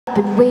I've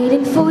been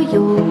waiting for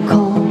your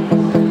call.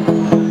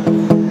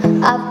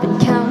 I've been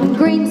counting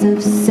grains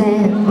of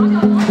sand.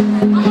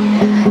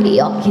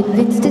 You're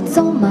convinced it's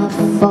all my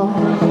fault.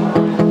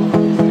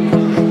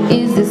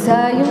 Is this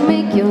how you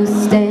make your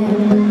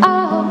stand?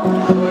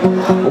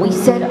 Oh, we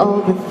said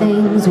all the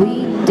things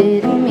we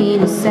didn't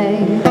mean to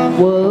say.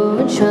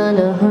 Weren't trying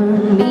to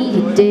hurt me,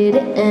 you did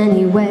it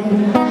anyway.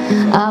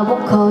 I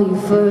won't call you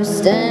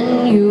first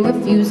and you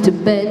refuse to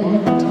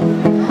bend.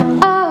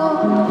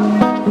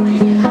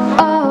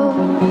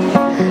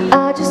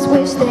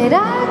 That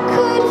I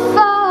could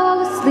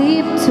fall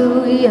asleep to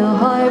your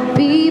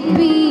heartbeat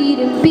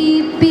beating,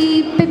 beat,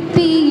 beat, beat,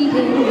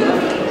 beating.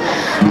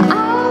 I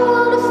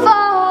wanna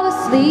fall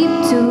asleep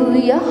to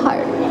your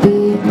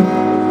heartbeat.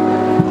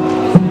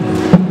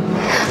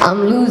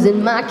 I'm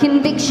losing my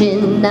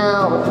conviction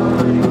now.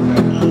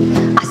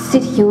 I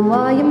sit here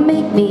while you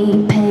make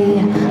me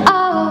pay.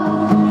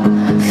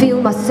 Oh,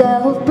 feel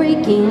myself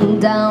breaking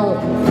down.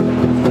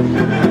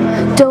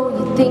 Don't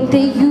you think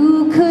that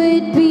you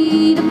could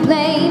be to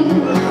blame?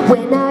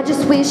 When I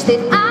just wish that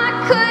I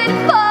could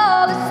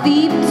fall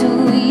asleep to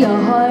your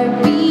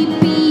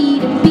heartbeat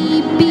beating,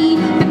 beat, beat,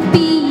 beat,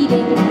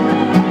 beating.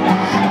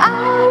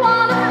 I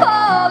wanna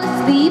fall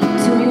asleep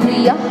to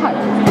your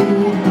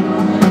heartbeat.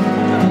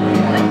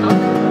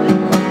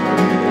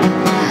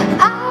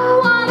 I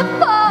wanna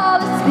fall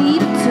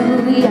asleep to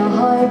your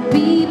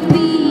heartbeat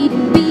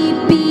beating, beat,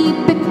 beat,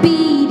 beat,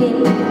 beating.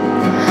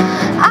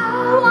 I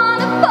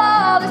wanna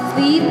fall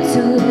asleep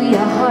to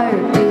your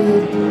heartbeat.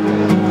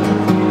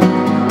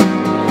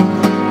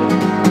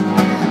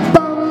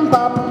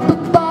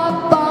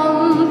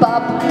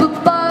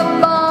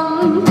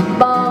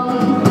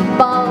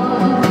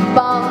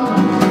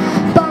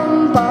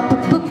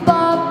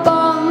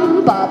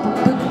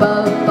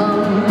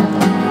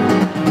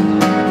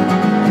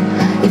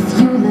 If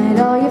you let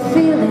all your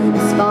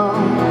feelings fall,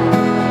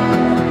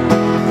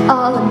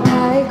 I'll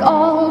unpack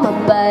all my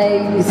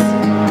bags.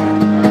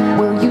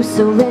 Will you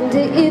surrender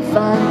if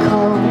I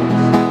call?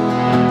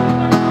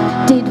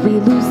 Did we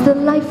lose the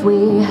life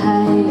we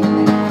had?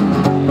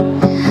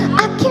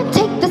 I can't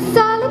take the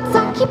silence,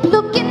 I keep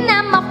looking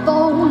at my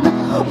phone.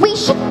 We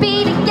should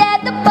be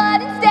together,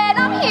 but instead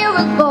I'm here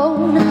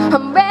alone.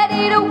 I'm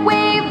ready to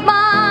wave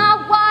my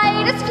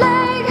whitest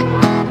flag.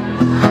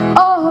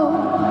 Oh,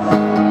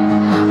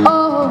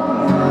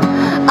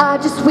 I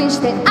just wish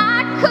that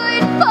I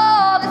could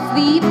fall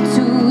asleep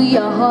to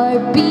your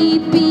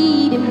heartbeat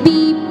beating,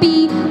 beat,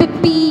 beat,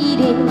 beat,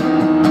 beating.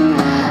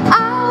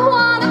 I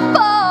wanna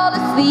fall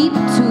asleep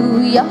to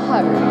your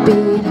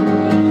heartbeat.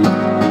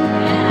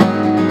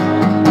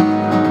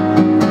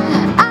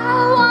 I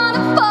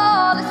wanna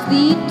fall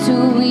asleep to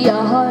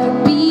your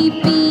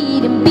heartbeat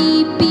beating,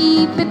 beat,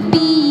 beat, beat,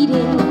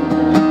 beating.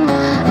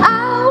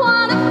 I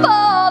wanna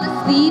fall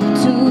asleep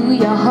to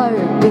your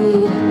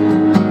heartbeat.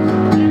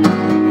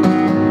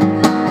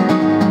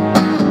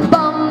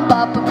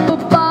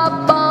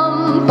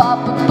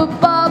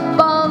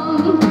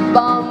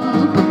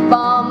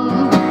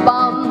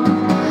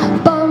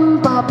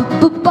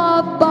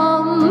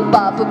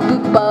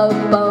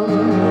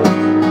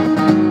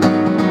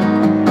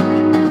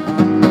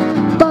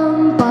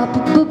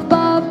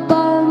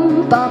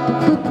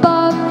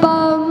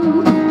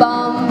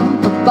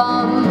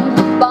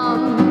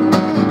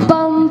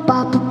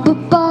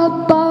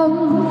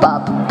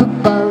 Bum,